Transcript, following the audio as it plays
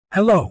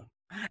Hello,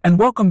 and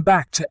welcome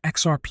back to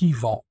XRP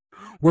Vault,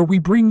 where we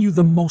bring you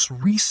the most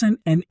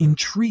recent and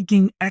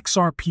intriguing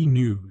XRP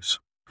news.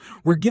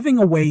 We're giving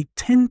away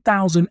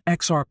 10,000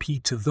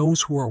 XRP to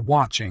those who are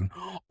watching.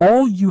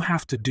 All you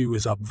have to do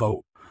is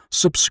upvote.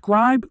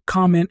 Subscribe,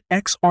 comment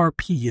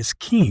XRP is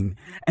king,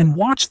 and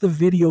watch the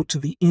video to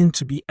the end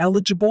to be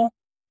eligible.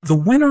 The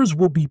winners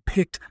will be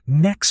picked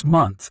next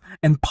month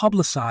and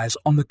publicized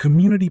on the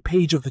community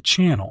page of the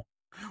channel.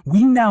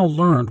 We now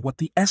learned what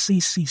the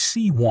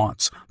SEC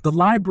wants the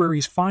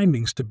library's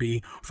findings to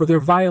be for their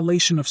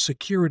violation of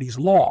securities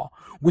law,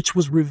 which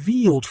was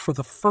revealed for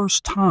the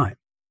first time.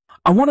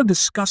 I want to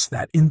discuss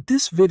that in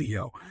this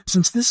video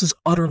since this is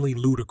utterly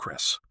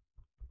ludicrous.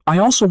 I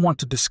also want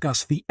to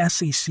discuss the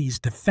SEC's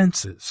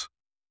defenses.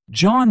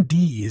 John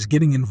D. is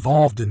getting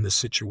involved in this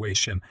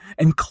situation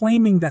and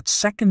claiming that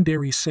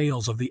secondary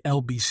sales of the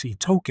LBC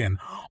token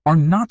are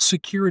not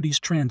securities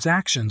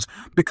transactions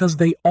because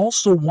they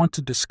also want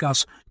to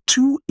discuss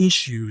two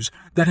issues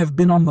that have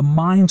been on the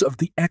minds of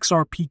the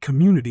XRP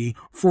community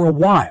for a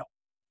while.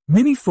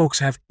 Many folks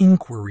have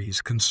inquiries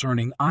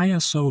concerning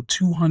ISO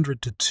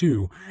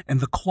 200-2 and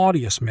the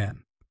Claudius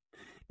men.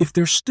 If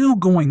they're still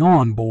going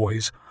on,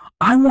 boys,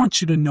 I want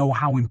you to know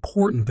how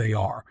important they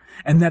are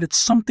and that it's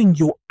something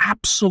you'll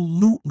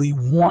absolutely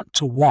want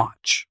to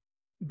watch.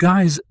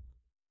 Guys,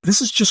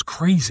 this is just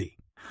crazy.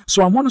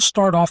 So I want to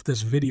start off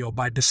this video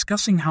by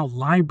discussing how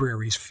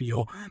libraries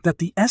feel that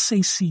the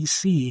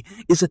SEC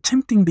is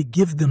attempting to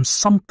give them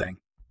something.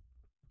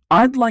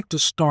 I'd like to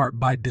start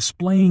by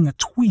displaying a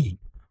tweet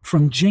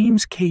from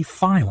James K.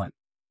 Filant,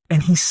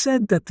 and he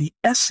said that the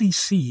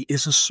SEC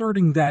is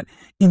asserting that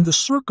in the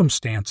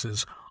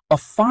circumstances, a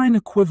fine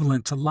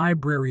equivalent to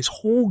libraries'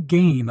 whole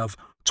gain of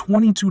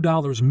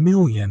 $22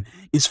 million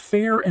is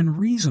fair and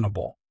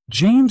reasonable.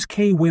 James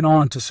K. went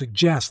on to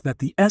suggest that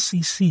the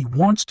SEC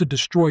wants to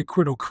destroy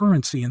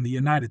cryptocurrency in the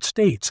United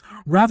States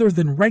rather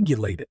than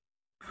regulate it,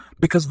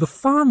 because the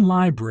firm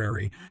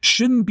library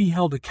shouldn't be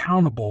held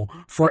accountable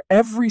for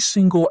every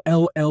single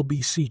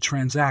LLBC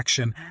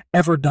transaction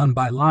ever done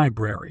by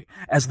library,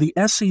 as the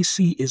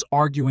SEC is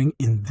arguing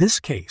in this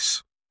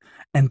case.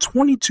 And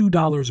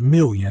 $22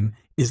 million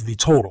is the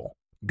total.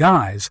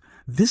 Guys,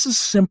 this is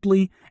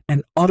simply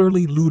and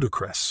utterly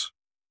ludicrous.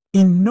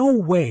 In no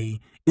way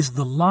is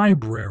the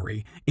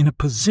library in a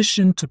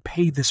position to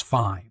pay this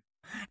fine,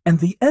 and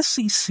the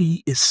SEC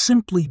is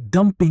simply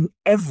dumping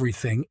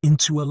everything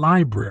into a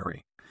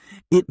library.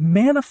 It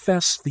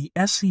manifests the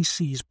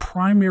SEC's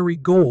primary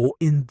goal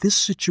in this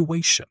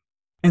situation,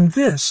 and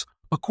this,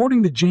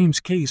 according to James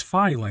K.'s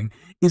filing,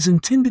 is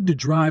intended to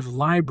drive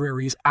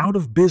libraries out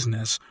of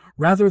business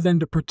rather than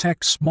to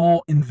protect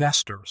small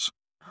investors.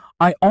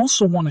 I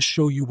also want to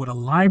show you what a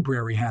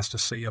library has to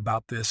say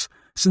about this,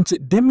 since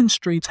it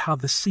demonstrates how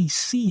the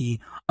CC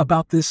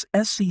about this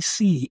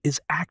SEC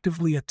is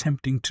actively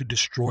attempting to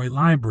destroy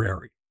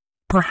library.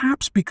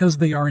 Perhaps because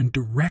they are in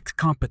direct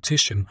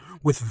competition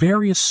with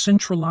various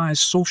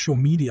centralized social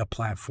media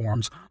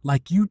platforms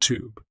like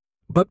YouTube.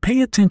 But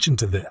pay attention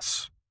to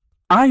this.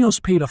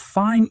 iOS paid a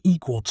fine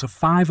equal to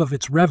 5 of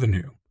its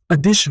revenue.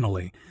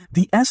 Additionally,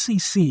 the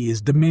SEC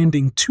is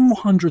demanding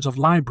 200 of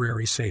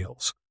library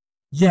sales.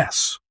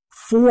 Yes,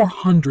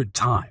 400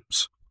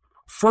 times.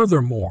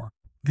 Furthermore,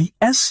 the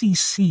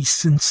SEC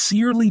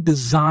sincerely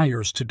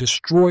desires to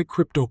destroy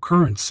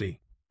cryptocurrency,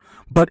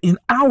 but in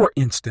our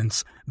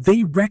instance,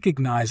 they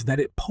recognize that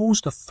it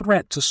posed a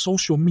threat to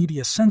social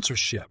media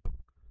censorship.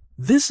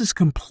 This is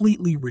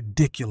completely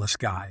ridiculous,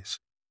 guys.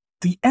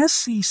 The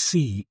SEC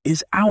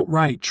is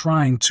outright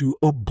trying to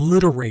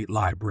obliterate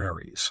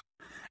libraries.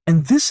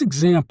 And this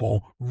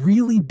example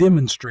really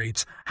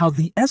demonstrates how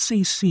the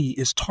SEC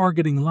is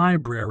targeting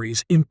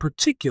libraries in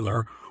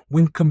particular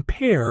when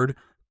compared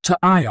to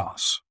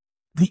iOS.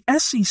 The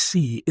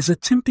SEC is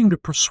attempting to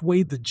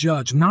persuade the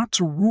judge not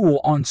to rule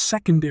on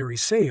secondary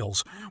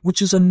sales,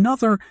 which is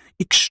another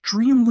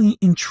extremely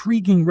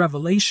intriguing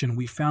revelation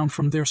we found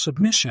from their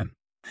submission.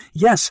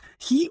 Yes,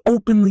 he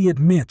openly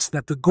admits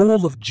that the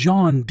goal of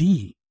John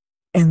D.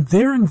 and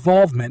their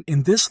involvement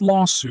in this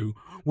lawsuit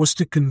was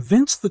to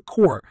convince the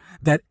court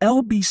that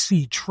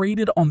LBC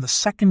traded on the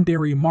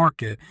secondary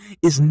market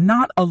is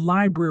not a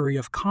Library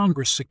of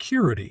Congress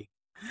security,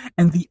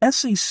 and the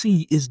SEC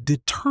is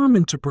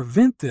determined to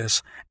prevent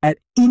this at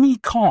any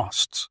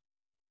costs.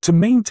 To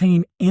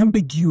maintain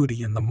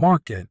ambiguity in the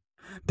market,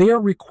 they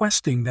are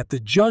requesting that the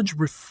judge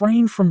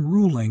refrain from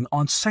ruling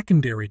on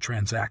secondary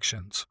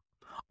transactions.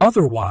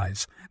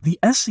 Otherwise, the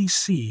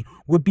SEC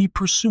would be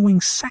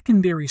pursuing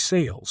secondary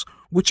sales,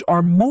 which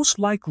are most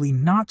likely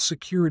not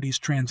securities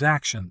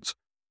transactions.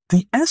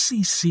 The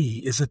SEC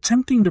is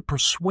attempting to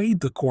persuade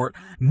the court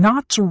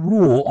not to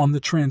rule on the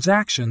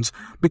transactions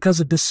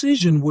because a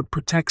decision would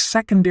protect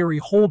secondary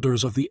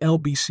holders of the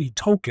LBC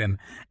token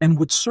and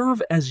would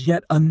serve as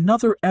yet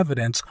another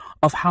evidence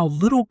of how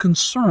little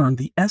concern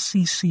the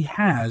SEC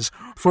has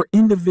for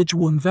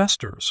individual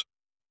investors.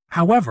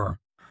 However,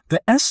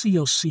 the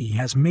SEC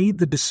has made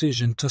the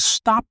decision to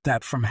stop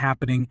that from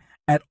happening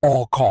at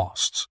all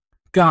costs.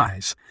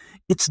 Guys,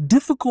 it's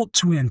difficult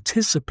to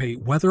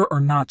anticipate whether or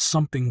not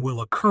something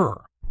will occur.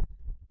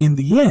 In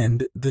the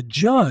end, the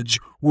judge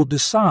will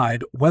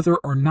decide whether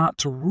or not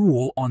to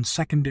rule on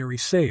secondary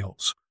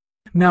sales.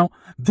 Now,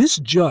 this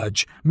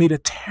judge made a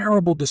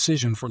terrible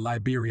decision for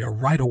Liberia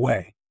right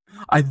away.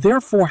 I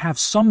therefore have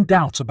some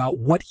doubts about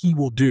what he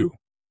will do.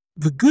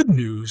 The good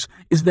news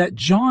is that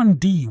John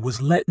D.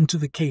 was let into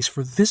the case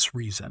for this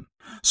reason,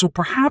 so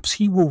perhaps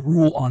he will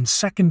rule on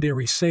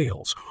secondary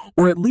sales,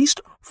 or at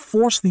least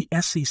force the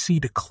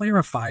SEC to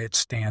clarify its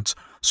stance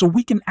so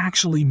we can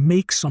actually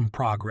make some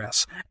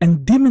progress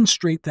and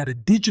demonstrate that a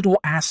digital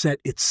asset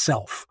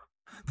itself,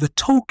 the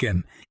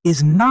token,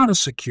 is not a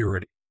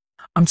security.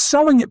 I'm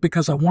selling it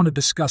because I want to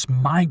discuss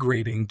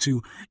migrating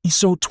to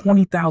ISO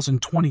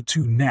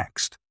 20022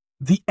 next.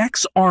 The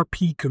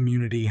XRP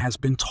community has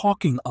been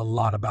talking a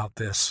lot about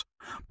this,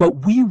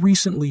 but we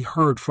recently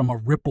heard from a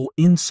Ripple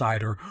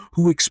insider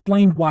who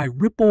explained why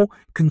Ripple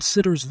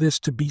considers this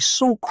to be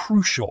so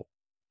crucial.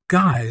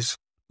 Guys,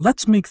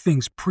 let's make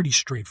things pretty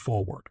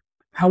straightforward.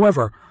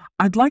 However,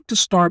 I'd like to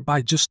start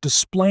by just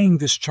displaying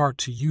this chart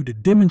to you to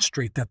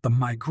demonstrate that the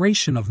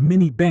migration of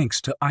many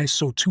banks to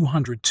ISO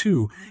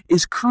 202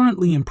 is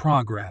currently in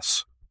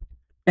progress.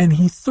 And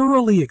he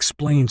thoroughly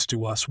explains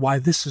to us why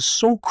this is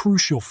so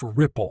crucial for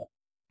Ripple.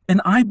 And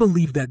I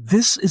believe that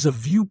this is a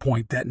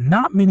viewpoint that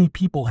not many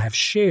people have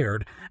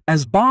shared,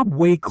 as Bob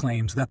Way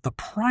claims that the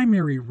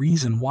primary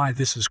reason why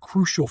this is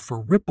crucial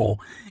for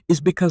Ripple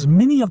is because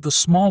many of the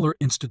smaller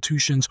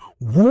institutions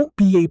won't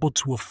be able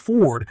to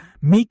afford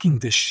making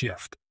this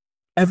shift.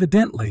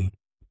 Evidently,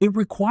 it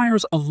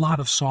requires a lot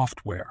of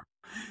software.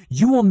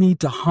 You will need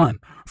to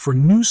hunt for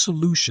new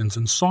solutions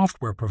and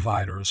software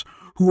providers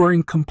who are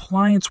in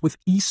compliance with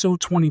ISO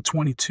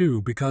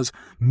 2022 because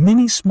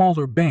many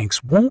smaller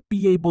banks won't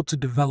be able to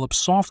develop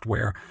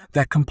software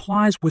that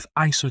complies with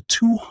ISO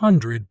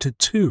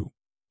 200-2.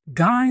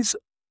 Guys,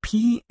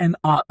 P and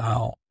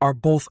AL are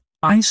both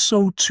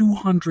ISO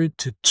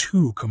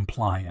 200-2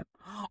 compliant,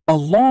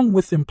 along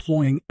with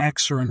employing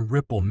XR and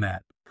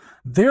RippleNet.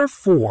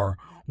 Therefore,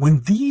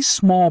 when these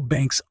small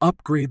banks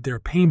upgrade their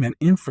payment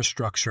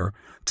infrastructure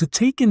to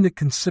take into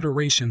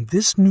consideration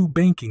this new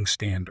banking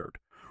standard,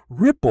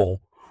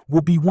 Ripple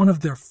will be one of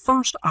their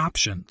first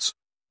options.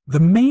 The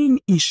main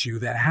issue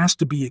that has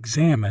to be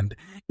examined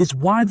is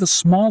why the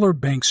smaller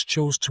banks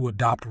chose to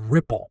adopt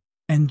Ripple.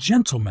 And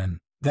gentlemen,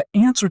 the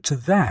answer to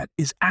that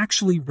is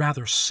actually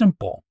rather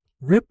simple.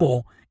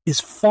 Ripple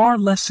is far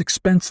less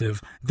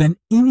expensive than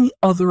any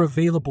other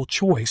available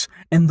choice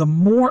and the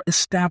more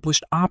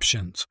established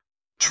options.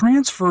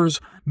 Transfers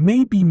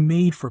may be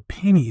made for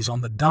pennies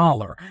on the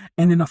dollar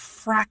and in a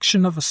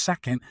fraction of a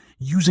second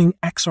using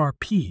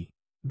XRP.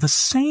 The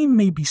same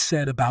may be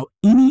said about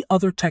any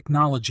other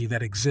technology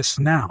that exists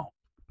now.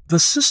 The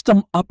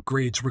system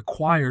upgrades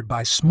required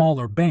by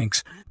smaller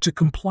banks to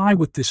comply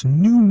with this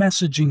new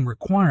messaging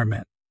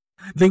requirement.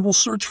 They will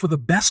search for the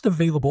best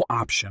available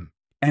option.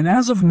 And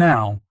as of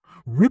now,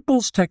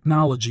 Ripple's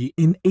technology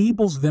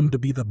enables them to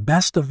be the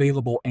best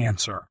available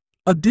answer.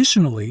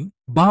 Additionally,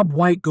 Bob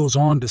White goes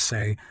on to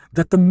say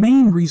that the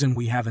main reason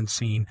we haven't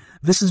seen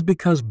this is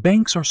because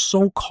banks are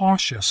so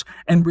cautious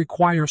and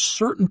require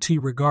certainty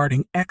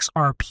regarding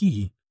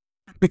XRP.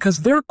 Because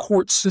their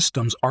court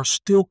systems are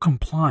still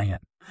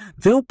compliant,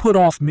 they'll put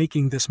off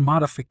making this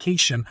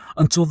modification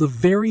until the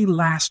very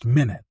last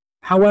minute.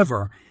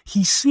 However,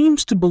 he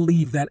seems to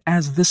believe that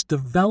as this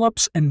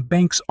develops and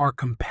banks are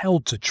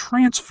compelled to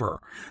transfer,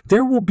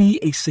 there will be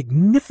a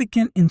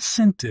significant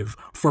incentive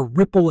for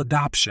Ripple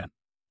adoption.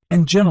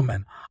 And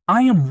gentlemen,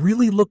 I am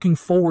really looking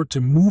forward to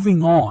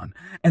moving on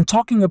and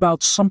talking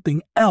about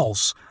something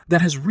else that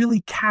has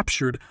really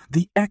captured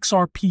the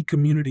XRP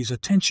community's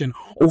attention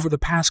over the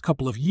past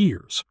couple of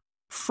years.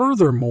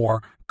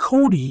 Furthermore,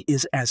 Cody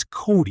is as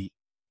Cody.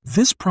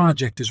 This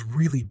project is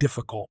really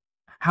difficult.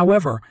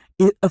 However,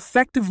 it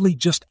effectively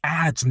just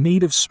adds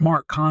native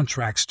smart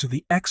contracts to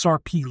the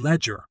XRP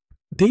ledger.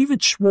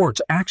 David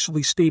Schwartz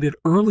actually stated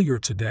earlier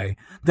today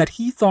that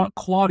he thought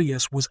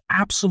Claudius was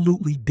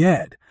absolutely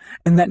dead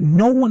and that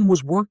no one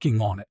was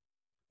working on it.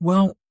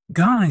 Well,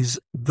 guys,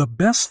 the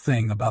best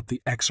thing about the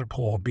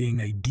XRP being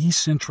a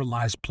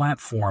decentralized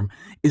platform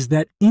is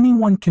that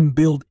anyone can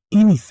build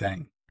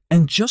anything.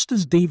 And just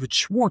as David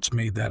Schwartz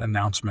made that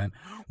announcement,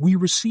 we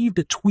received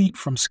a tweet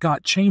from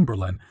Scott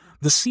Chamberlain,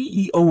 the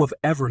CEO of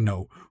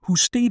Evernote, who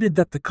stated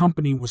that the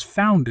company was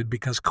founded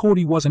because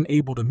Cody wasn't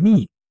able to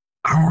meet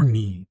our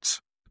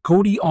needs.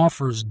 Cody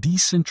offers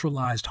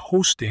decentralized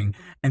hosting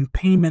and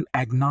payment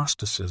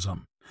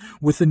agnosticism,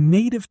 with a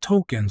native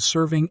token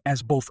serving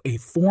as both a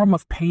form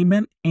of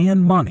payment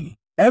and money.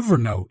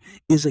 Evernote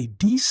is a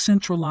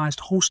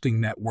decentralized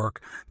hosting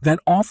network that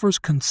offers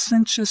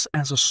consensus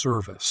as a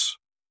service.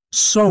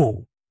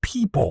 So,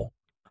 people,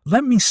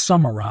 let me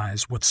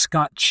summarize what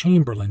Scott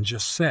Chamberlain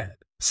just said.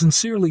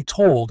 Sincerely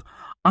told,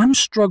 I'm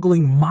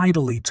struggling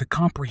mightily to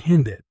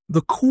comprehend it.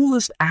 The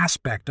coolest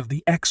aspect of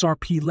the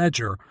XRP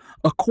ledger,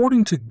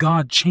 according to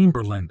God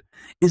Chamberlain,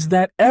 is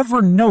that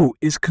Evernote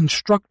is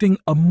constructing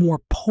a more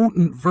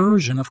potent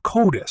version of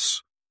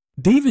CODIS.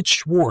 David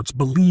Schwartz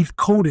believed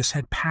COINBASE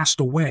had passed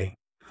away.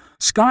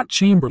 Scott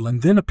Chamberlain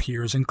then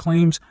appears and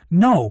claims,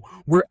 no,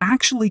 we're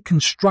actually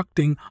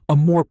constructing a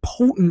more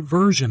potent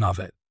version of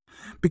it.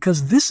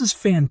 Because this is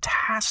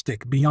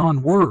fantastic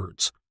beyond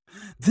words.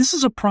 This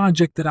is a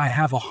project that I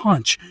have a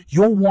hunch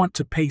you'll want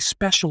to pay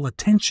special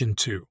attention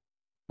to.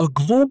 A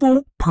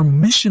global,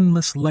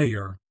 permissionless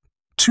layer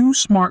 2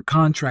 smart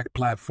contract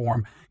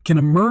platform can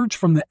emerge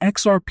from the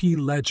XRP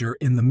ledger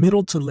in the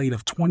middle to late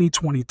of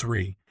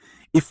 2023.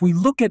 If we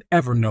look at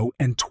Evernote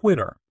and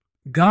Twitter,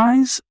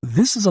 guys,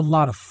 this is a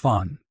lot of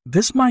fun.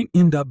 This might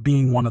end up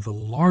being one of the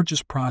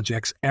largest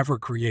projects ever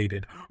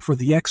created for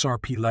the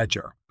XRP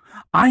ledger.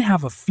 I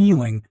have a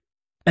feeling,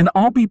 and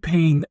I'll be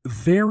paying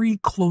very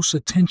close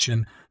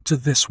attention to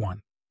this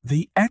one.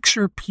 The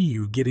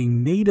XRP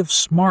getting native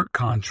smart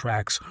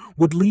contracts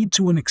would lead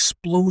to an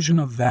explosion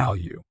of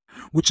value,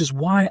 which is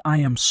why I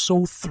am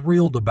so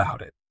thrilled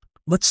about it.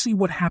 Let's see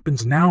what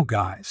happens now,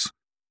 guys.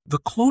 The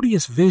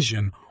Clodius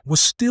vision was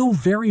still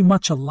very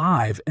much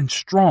alive and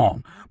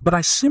strong, but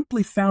I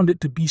simply found it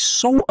to be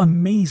so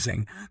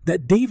amazing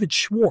that David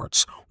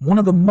Schwartz, one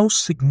of the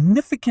most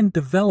significant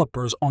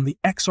developers on the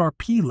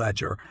XRP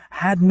ledger,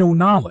 had no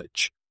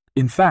knowledge.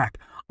 In fact,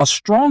 a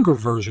stronger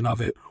version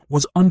of it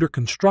was under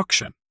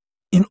construction.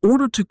 In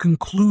order to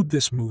conclude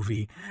this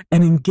movie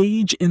and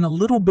engage in a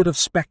little bit of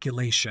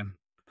speculation,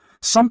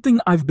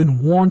 something I've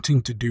been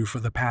wanting to do for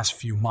the past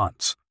few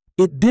months,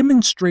 it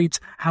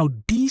demonstrates how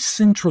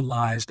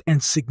decentralized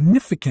and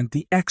significant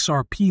the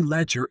XRP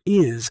ledger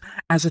is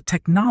as a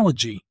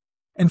technology.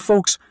 And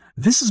folks,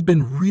 this has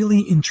been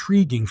really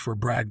intriguing for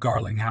Brad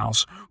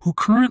Garlinghouse, who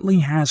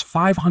currently has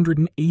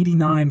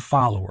 589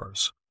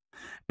 followers.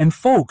 And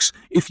folks,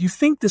 if you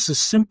think this is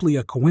simply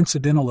a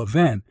coincidental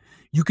event,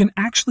 you can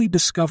actually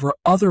discover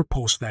other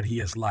posts that he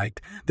has liked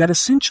that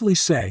essentially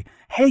say,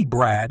 hey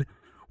Brad,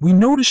 we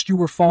noticed you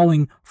were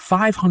following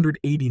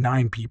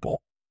 589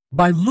 people.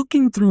 By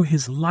looking through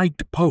his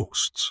liked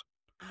posts,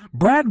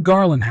 Brad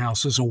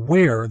Garlinghouse is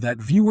aware that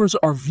viewers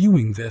are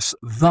viewing this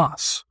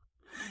thus.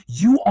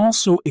 You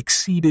also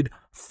exceeded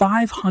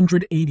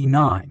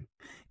 589.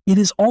 It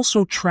is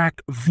also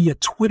tracked via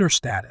Twitter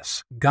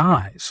status,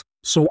 guys,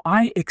 so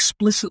I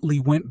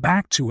explicitly went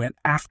back to it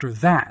after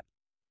that.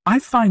 I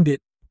find it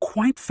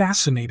quite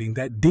fascinating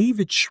that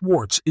David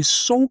Schwartz is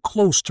so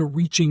close to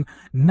reaching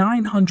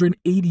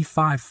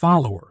 985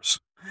 followers,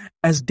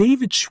 as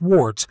David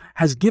Schwartz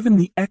has given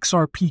the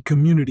XRP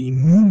community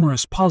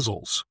numerous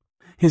puzzles.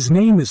 His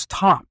name is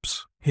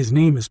tops, his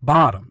name is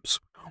bottoms.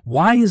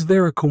 Why is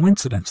there a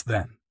coincidence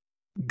then?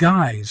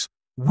 Guys,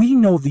 we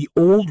know the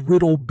old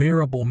riddle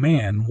bearable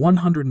man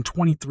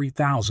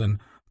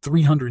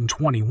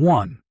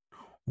 123,321.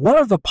 What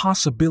are the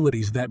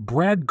possibilities that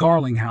Brad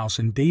Garlinghouse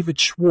and David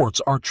Schwartz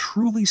are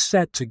truly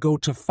set to go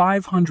to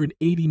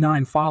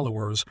 589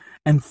 followers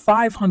and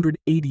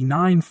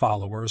 589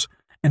 followers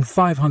and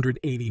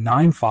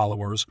 589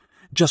 followers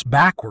just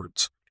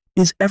backwards?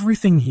 Is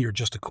everything here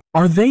just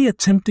Are they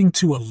attempting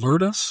to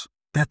alert us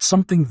that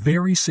something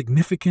very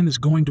significant is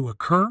going to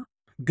occur?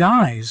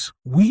 Guys,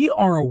 we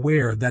are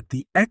aware that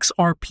the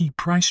XRP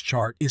price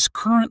chart is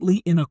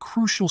currently in a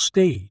crucial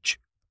stage.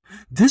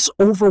 This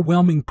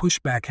overwhelming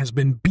pushback has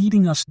been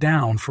beating us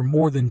down for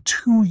more than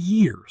 2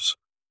 years,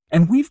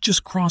 and we've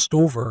just crossed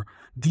over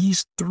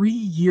these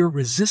 3-year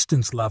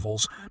resistance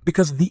levels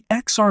because the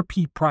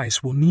XRP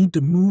price will need to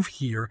move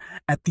here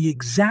at the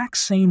exact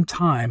same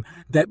time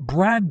that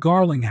Brad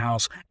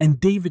Garlinghouse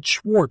and David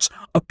Schwartz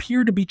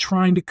appear to be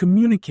trying to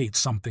communicate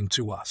something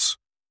to us.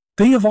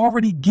 They have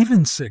already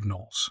given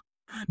signals.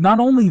 Not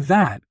only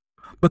that,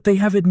 but they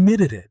have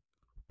admitted it.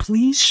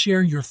 Please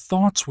share your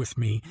thoughts with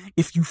me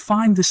if you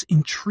find this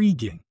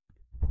intriguing.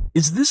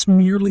 Is this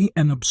merely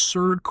an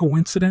absurd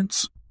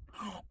coincidence?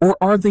 Or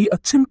are they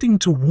attempting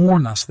to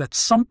warn us that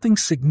something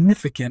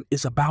significant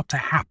is about to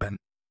happen?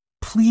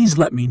 Please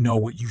let me know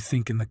what you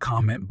think in the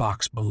comment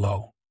box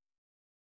below.